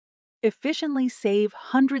efficiently save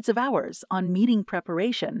hundreds of hours on meeting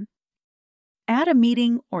preparation, add a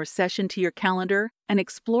meeting or session to your calendar and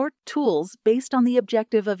explore tools based on the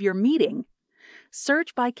objective of your meeting,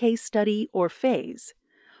 search by case study or phase.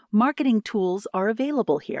 Marketing tools are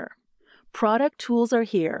available here. Product tools are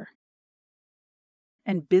here.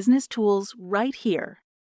 And business tools right here.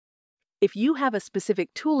 If you have a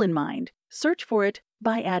specific tool in mind, search for it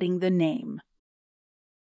by adding the name.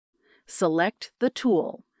 Select the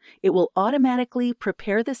tool. It will automatically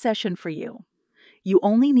prepare the session for you. You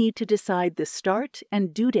only need to decide the start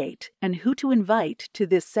and due date and who to invite to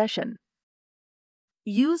this session.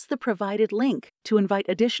 Use the provided link to invite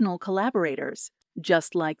additional collaborators,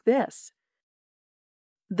 just like this.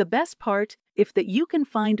 The best part is that you can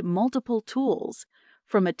find multiple tools,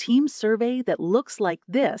 from a team survey that looks like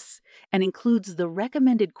this and includes the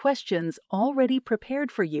recommended questions already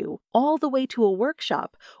prepared for you, all the way to a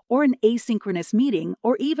workshop or an asynchronous meeting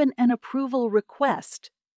or even an approval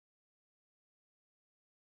request.